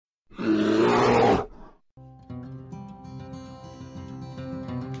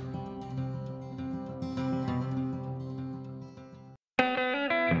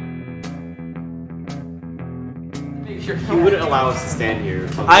You wouldn't allow us to stand here.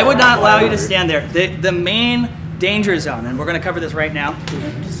 I would not allow you to stand there. The main danger zone, and we're going to cover this right now,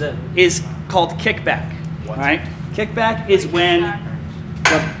 is called kickback. All right? Kickback is when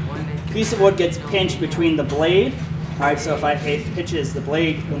the piece of wood gets pinched between the blade. All right, so if it pitches the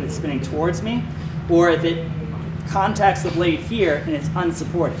blade when it's spinning towards me, or if it contacts the blade here and it's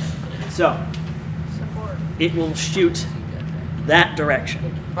unsupported. So it will shoot that direction.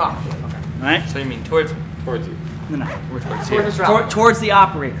 Oh, okay. All right? So you mean towards Towards you. No. towards Towards the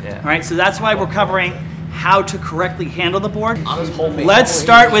operator. Yeah. All right, so that's why we're covering how to correctly handle the board. the Let's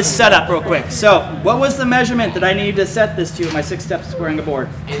start with setup real quick. So what was the measurement that I needed to set this to in my 6 steps squaring a board?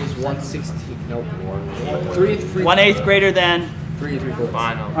 It is 1/16. Nope. 1/8 greater than? 3 3/4.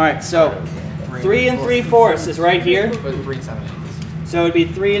 Final. All right, so 3 3/4 is right here. But 3 7 So it would be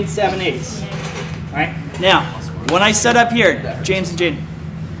 3 7/8. All right, now when I set up here, James and Jaden,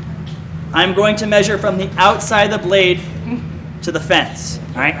 I'm going to measure from the outside of the blade to the fence.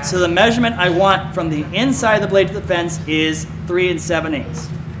 All right, so the measurement I want from the inside of the blade to the fence is 3 7/8.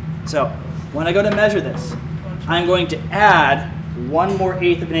 So when I go to measure this, I'm going to add 1 more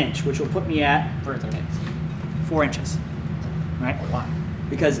eighth of an inch, which will put me at 4 inches. All right, Why?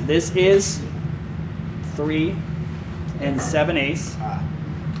 because this is 3 7/8.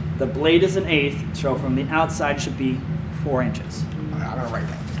 The blade is 1/8, so from the outside it should be 4 inches. I'm gonna write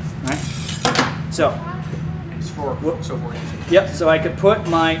that. All right, so. It's 4 inches. Yep, so I could put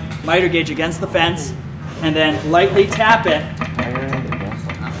my miter gauge against the fence and then lightly tap it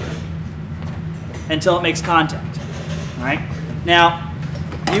until it makes contact. All right. Now,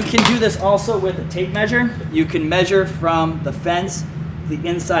 you can do this also with a tape measure. You can measure from the fence, the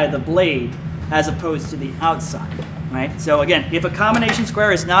inside of the blade, as opposed to the outside. Right. So again, if a combination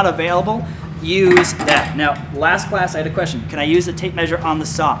square is not available, use that. Now, last class I had a question. Can I use a tape measure on the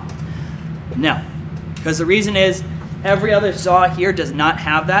saw? No, because the reason is every other saw here does not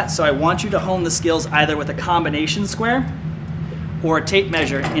have that, so I want you to hone the skills either with a combination square or a tape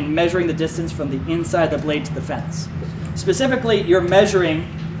measure in measuring the distance from the inside of the blade to the fence. Specifically, you're measuring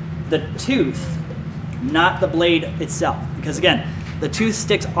the tooth, not the blade itself, because again, the tooth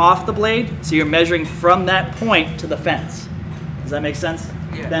sticks off the blade, so you're measuring from that point to the fence. Does that make sense?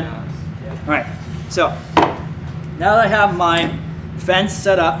 Yeah. Then? All right, so now that I have my fence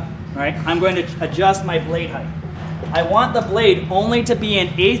set up, all right, I'm going to adjust my blade height. I want the blade only to be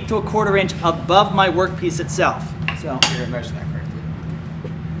 1/8 to 1/4 inch above my workpiece itself. So You're gonna measure that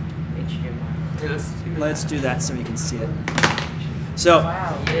correctly. let's do that so you can see it. So,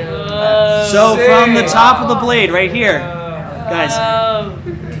 Yeah. so from the top of the blade right here, guys,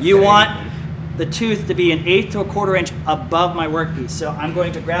 you want the tooth to be 1/8 to 1/4 inch above my workpiece. So I'm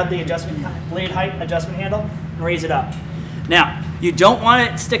going to grab the blade height adjustment handle and raise it up. Now, you don't want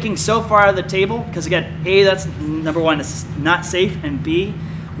it sticking so far out of the table, because again, A, that's number one, it's not safe, and B,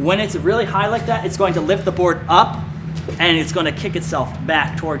 when it's really high like that, it's going to lift the board up and it's going to kick itself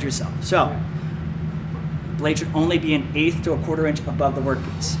back towards yourself. So, blade should only be 1/8 to 1/4 inch above the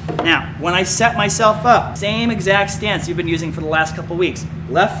workpiece. Now, when I set myself up, same exact stance you've been using for the last couple weeks.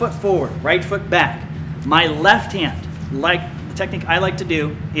 Left foot forward, right foot back. My left hand, like the technique I like to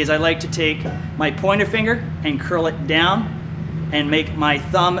do, is I like to take my pointer finger and curl it down and make my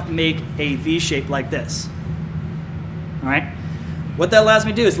thumb make a V shape like this. All right? What that allows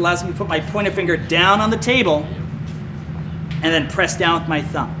me to do is it allows me to put my pointer finger down on the table and then press down with my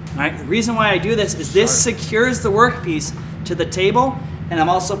thumb. All right? The reason why I do this is this secures the workpiece to the table, and I'm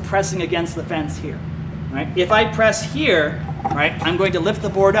also pressing against the fence here. All right? If I press here, right, I'm going to lift the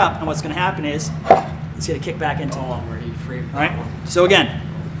board up, and what's going to happen is it's going to kick back into it. I'm already free. All right? So again,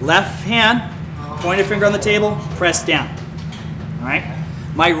 left hand, pointer finger on the table, press down. All right?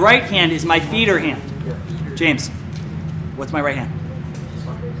 My right hand is my feeder hand. James, what's my right hand?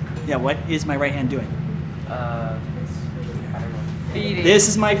 Yeah, what is my right hand doing? Feeding. This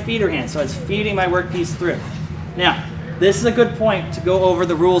is my feeder hand, so it's feeding my workpiece through. Now, this is a good point to go over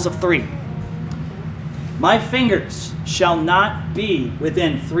the rules of 3. My fingers shall not be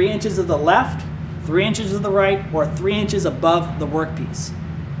within 3 inches of the left, 3 inches of the right, or 3 inches above the workpiece.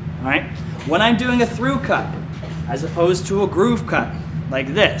 All right? When I'm doing a through cut, as opposed to a groove cut,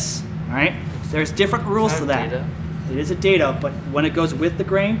 like this, all right? There's different rules to that. Data. It is a data, but when it goes with the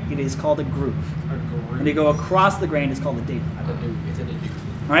grain, it is called a groove. When you go across the grain, it's called a data.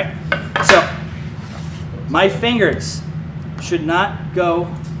 All right? So, my fingers should not go,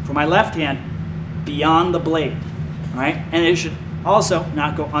 for my left hand, beyond the blade. All right? And it should also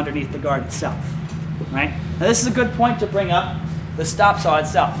not go underneath the guard itself. All right? Now, this is a good point to bring up the stop saw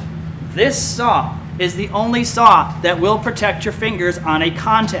itself. This saw is the only saw that will protect your fingers on a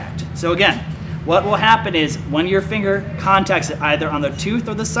contact. So again, what will happen is when your finger contacts it either on the tooth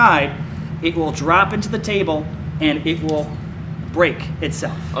or the side, it will drop into the table and it will break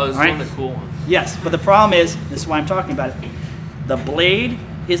itself. Oh, this all right? is one of the cool ones. Yes, but the problem is, this is why I'm talking about it, the blade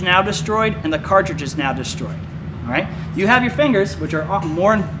is now destroyed and the cartridge is now destroyed. All right? You have your fingers, which are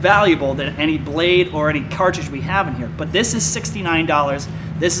more valuable than any blade or any cartridge we have in here. But this is $69.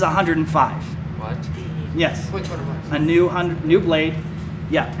 This is $105. What? Yes. Wait, $200. A new blade,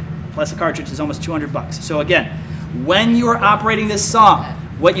 yeah. Plus the cartridge is almost 200 bucks. So again, when you are operating this saw,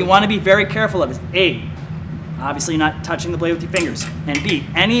 what you want to be very careful of is A, obviously not touching the blade with your fingers, and B,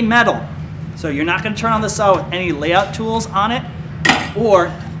 any metal. So you're not going to turn on the saw with any layout tools on it,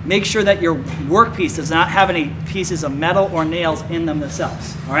 or make sure that your workpiece does not have any pieces of metal or nails in them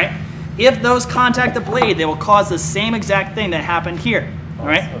themselves, all right? If those contact the blade, they will cause the same exact thing that happened here, all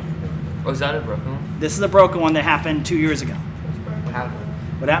right? Oh, is that a broken one? This is a broken one that happened 2 years ago. What happened?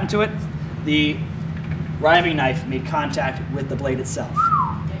 What happened to it? The riving knife made contact with the blade itself,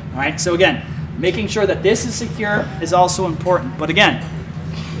 all right? So again, making sure that this is secure is also important, but again,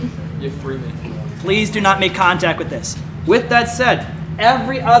 You have 3 minutes. please do not make contact with this. With that said,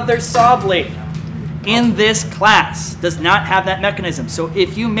 every other saw blade in this class does not have that mechanism. So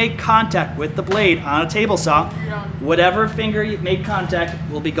if you make contact with the blade on a table saw, whatever finger you made contact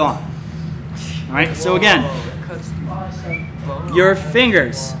will be gone. All right, so again, your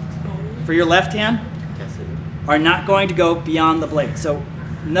fingers for your left hand are not going to go beyond the blade. So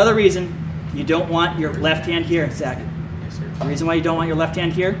another reason you don't want your left hand here, Zach. Yes, sir. The reason why you don't want your left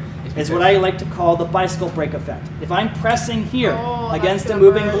hand here is what I like to call the bicycle brake effect. If I'm pressing here against a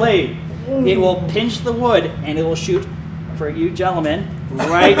moving blade, it will pinch the wood and it will shoot, for you gentlemen,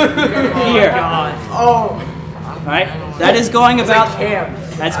 right here. Oh! Right? That is going about,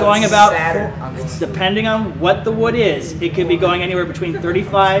 that's going about, Saturn. depending on what the wood is, it could be going anywhere between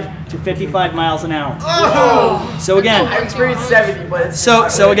 35 to 55 miles an hour. Oh! So again, I've experienced 70, but it's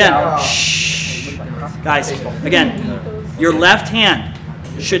so again, shh, guys, again, your left hand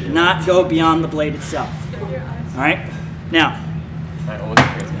should not go beyond the blade itself. All right? Now,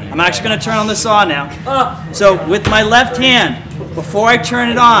 I'm actually going to turn on the saw now. So with my left hand, before I turn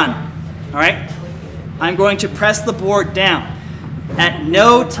it on, all right, I'm going to press the board down. At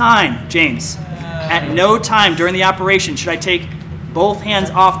no time, James, at no time during the operation should I take both hands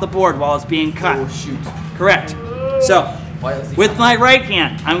off the board while it's being cut. Oh, shoot. Correct. So, with my right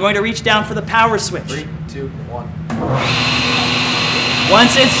hand, I'm going to reach down for the power switch. 3, 2, 1.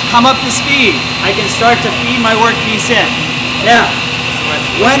 Once it's come up to speed, I can start to feed my workpiece in. Now,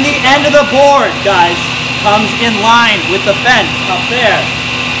 when the end of the board, guys, comes in line with the fence up there,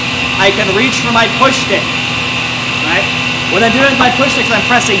 I can reach for my push stick. Right? What I'm doing with my push sticks, I'm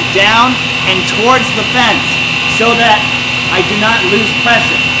pressing down and towards the fence so that I do not lose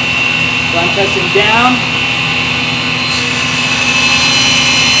pressure. So I'm pressing down.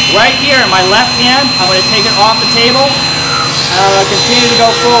 Right here, my left hand, I'm going to take it off the table. And I'm going to continue to go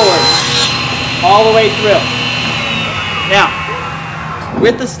forward all the way through. Now,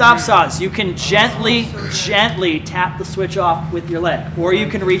 with the stop saws, you can gently tap the switch off with your leg, or you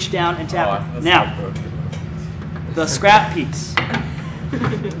can reach down and tap it. Now, the scrap piece.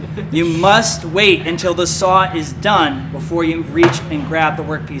 You must wait until the saw is done before you reach and grab the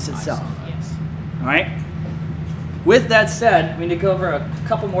workpiece itself. All right? With that said, we need to go over a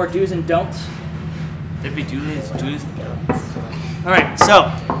couple more do's and don'ts. There'd be do's and don'ts. All right,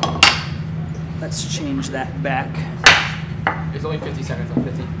 so let's change that back. It's only 50 seconds on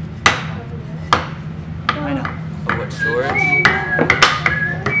 50. I know. Oh, what storage?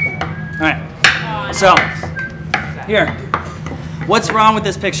 All right, so here, what's wrong with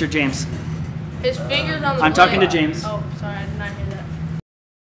this picture, James? His fingers on the I'm talking to blade. James. Oh, sorry, I did not hear that.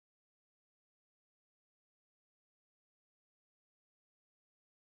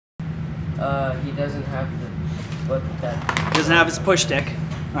 He doesn't have the He doesn't have his push stick,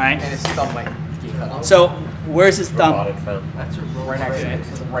 all right? And his thumb might get cut off. So where's his thumb? All That's right next to it.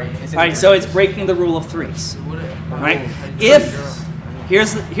 It's right. It's in right, so it's breaking the rule of threes, all right? If,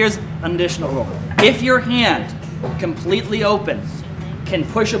 here's an additional rule. If your hand, completely open, can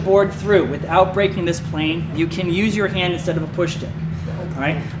push a board through without breaking this plane, you can use your hand instead of a push stick, all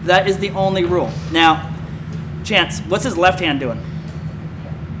right? That is the only rule. Now, Chance, what's his left hand doing?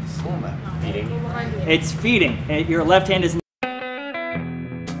 Feeding. It's feeding. Your left hand is